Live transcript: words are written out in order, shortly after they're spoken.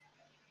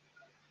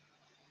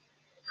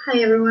Hi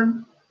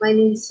everyone, my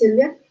name is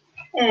Silvia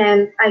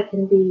and I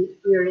can be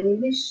your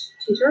English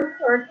tutor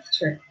or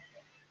teacher.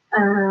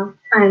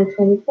 I'm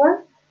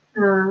 24,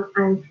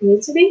 I'm from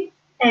Italy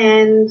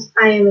and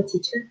I am a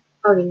teacher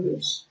of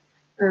English.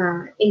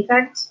 In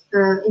fact,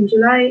 in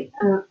July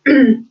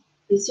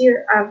this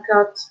year I've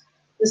got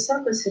the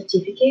soccer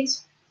certificate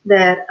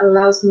that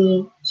allows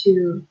me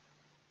to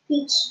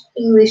teach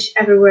English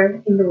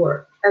everywhere in the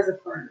world as a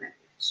foreign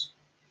language.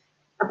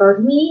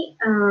 About me,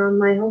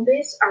 my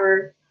hobbies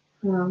are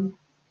um,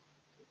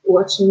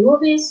 watching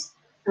movies.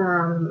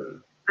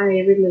 I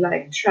really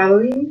like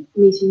traveling,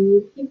 meeting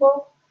new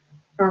people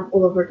from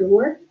all over the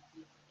world,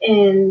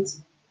 and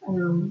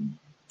um,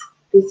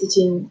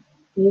 visiting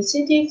new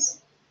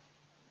cities.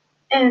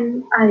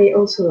 And I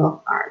also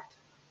love art.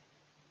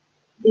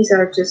 These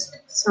are just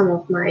some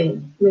of my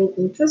main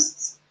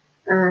interests,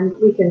 and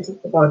we can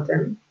talk about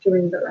them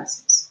during the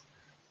lessons.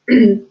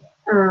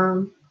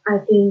 I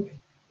think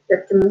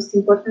that the most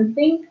important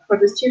thing for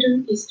the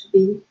student is to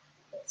be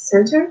at the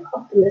center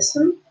of the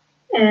lesson,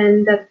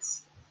 and that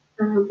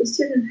the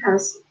student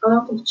has a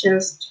lot of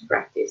chance to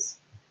practice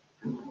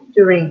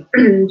during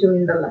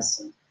during the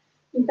lesson.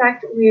 In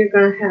fact, we are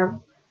going to have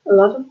a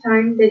lot of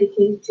time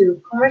dedicated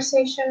to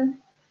conversation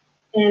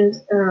and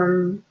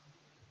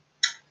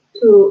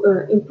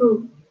to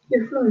improve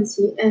your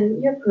fluency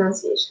and your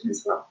pronunciation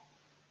as well.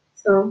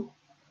 So,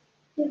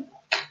 yeah,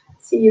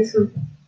 see you soon.